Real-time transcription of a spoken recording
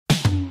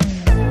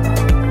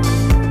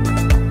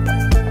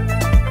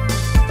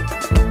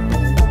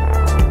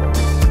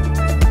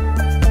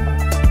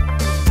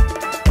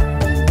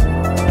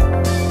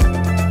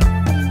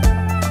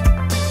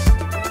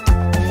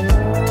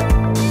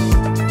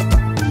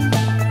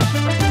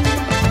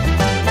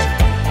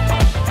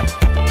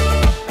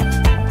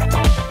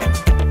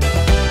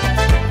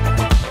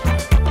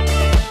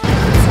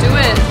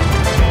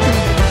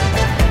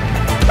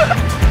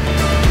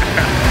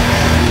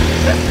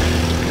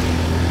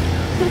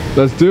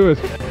Let's do it.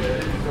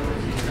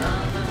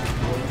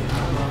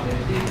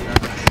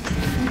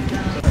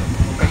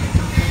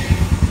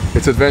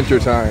 It's adventure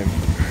time.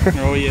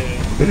 Oh yeah.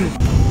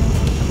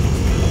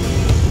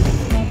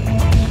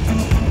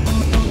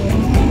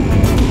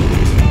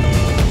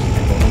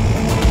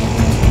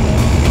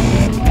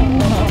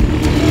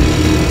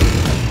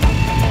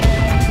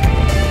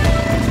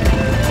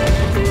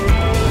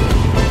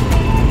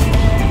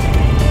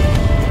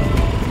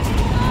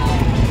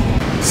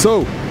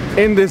 So,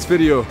 in this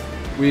video,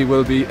 we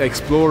will be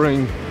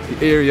exploring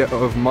the area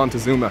of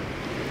Montezuma.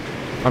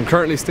 I'm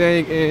currently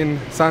staying in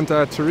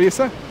Santa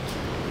Teresa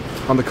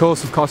on the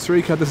coast of Costa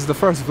Rica. This is the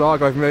first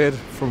vlog I've made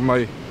from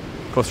my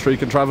Costa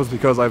Rican travels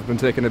because I've been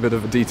taking a bit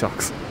of a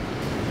detox,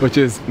 which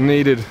is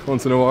needed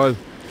once in a while.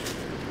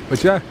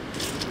 But yeah,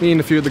 me and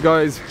a few of the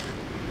guys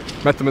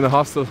met them in the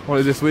hostel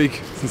only this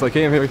week since I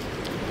came here,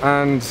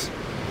 and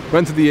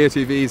went to the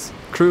ATVs,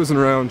 cruising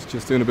around,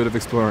 just doing a bit of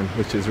exploring,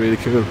 which is really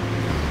cool.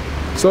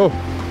 So,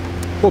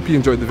 hope you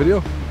enjoyed the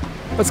video.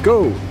 Let's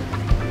go!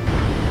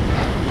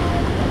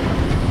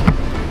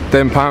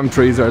 Them palm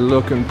trees are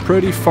looking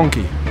pretty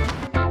funky.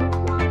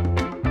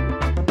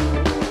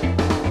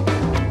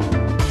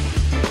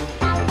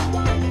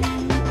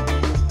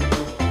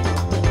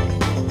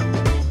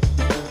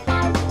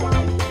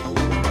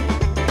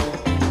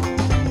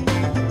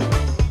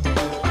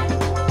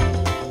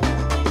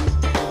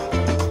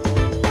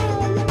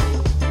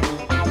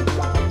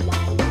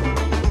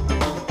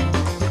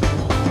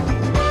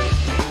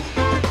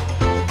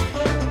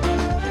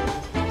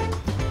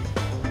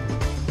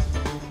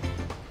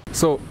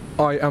 So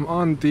I am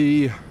on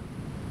the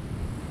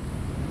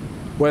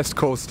west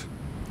coast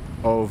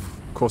of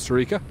Costa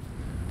Rica.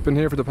 Been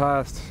here for the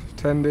past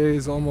 10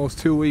 days, almost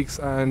 2 weeks,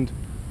 and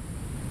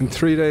in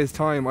 3 days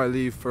time I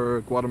leave for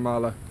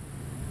Guatemala,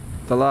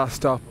 the last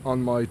stop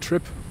on my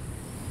trip.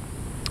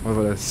 I've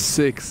had a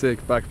sick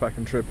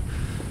backpacking trip.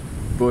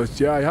 But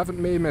yeah, I haven't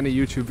made many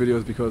YouTube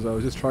videos because I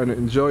was just trying to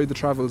enjoy the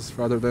travels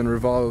rather than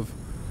revolve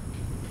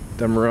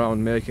them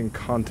around making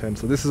content.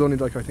 So this is only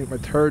like, I think, my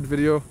third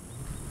video.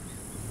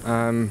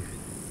 And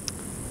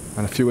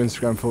a few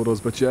Instagram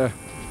photos, but yeah,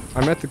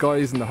 I met the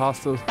guys in the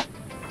hostel.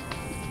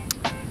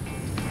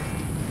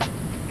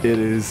 It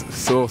is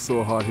so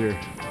hot here.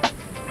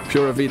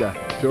 Pura vida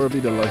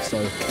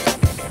lifestyle.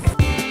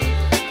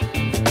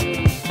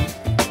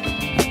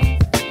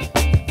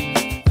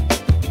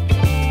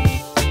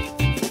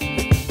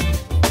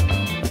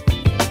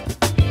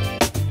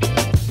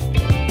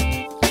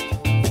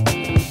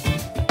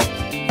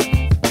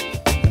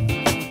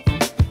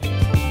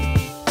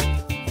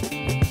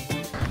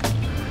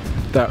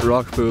 That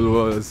rock pool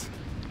was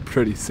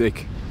pretty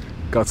sick.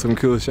 Got some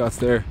cool shots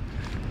there.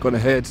 Gonna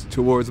head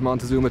towards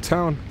Montezuma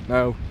town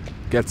now,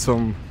 get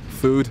some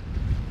food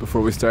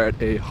before we start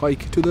a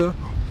hike to the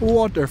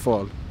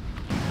waterfall.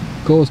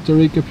 Costa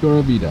Rica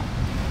Pura Vida.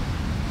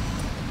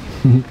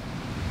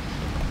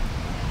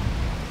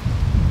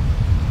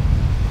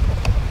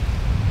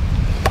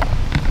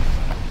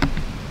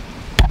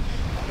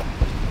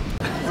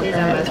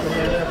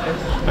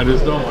 I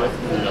just don't like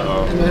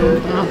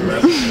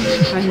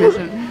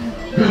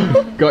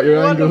Got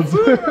your angles.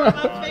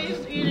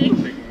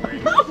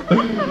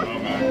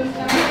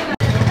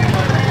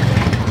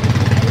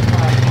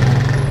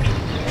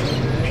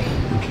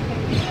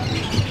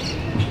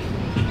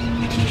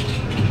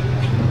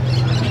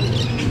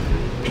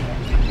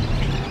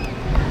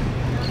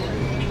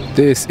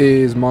 This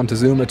is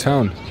Montezuma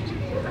town.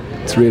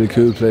 It's a really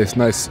cool place,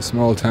 nice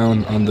small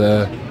town on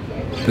the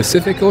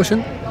Pacific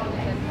Ocean.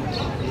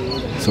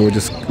 So we're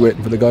just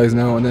waiting for the guys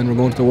now, and then we're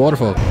going to the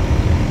waterfall.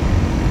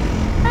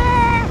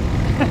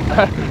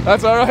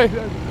 That's alright.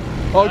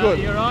 All good.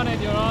 You're on it,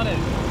 you're on it.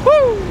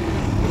 Woo!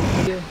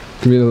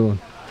 Give me another one.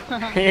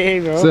 Hey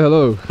bro. Say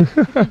hello.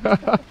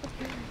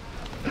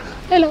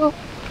 Hello.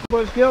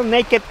 Was still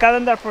naked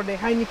calendar for the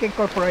Heineken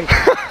Corporation.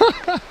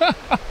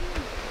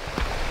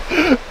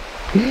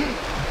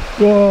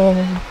 Whoa.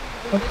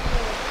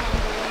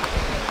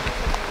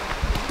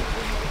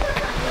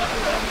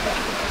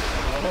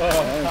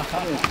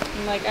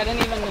 I'm like, I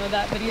didn't even know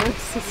that video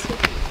existed.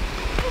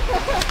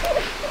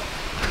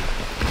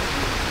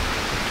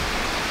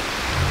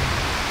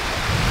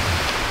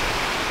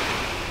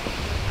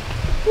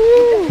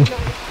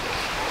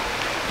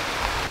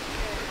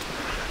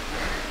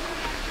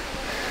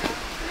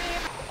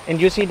 And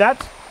you see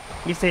that?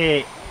 It's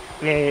a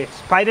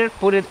spider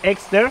put it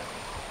eggs there.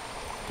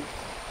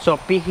 So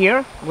pee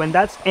here. When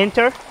that's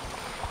entered,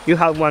 you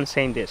have one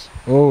saying this.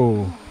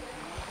 Oh.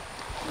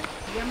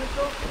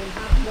 Diameter will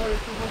have more than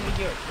 200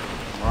 years.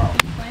 Wow.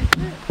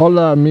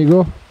 Hola,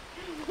 amigo.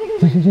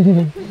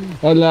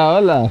 Hola,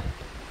 hola.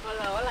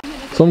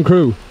 Some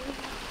crew.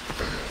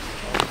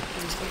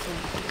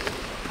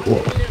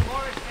 Whoa.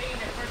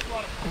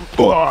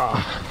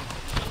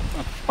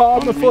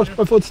 Oh,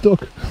 my foot's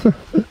stuck.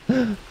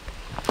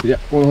 Yeah,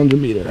 100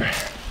 meter.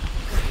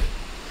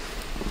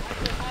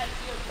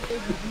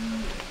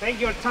 Take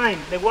your time.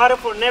 The water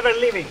for never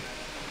leaving.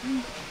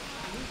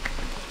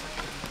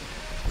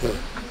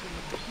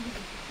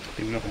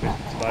 noch ein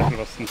bisschen schleifen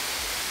lassen.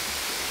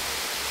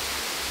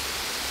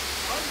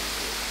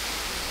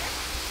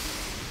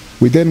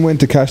 We then went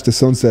to catch the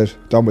sunset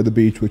down by the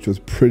beach, which was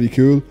pretty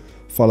cool,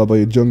 followed by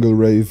a jungle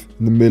rave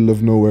in the middle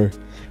of nowhere.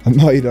 A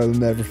night I'll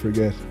never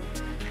forget.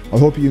 I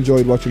hope you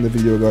enjoyed watching the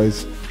video,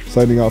 guys.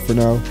 Signing off for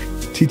now.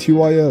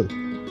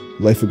 TTYL,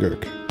 Life of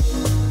Girk.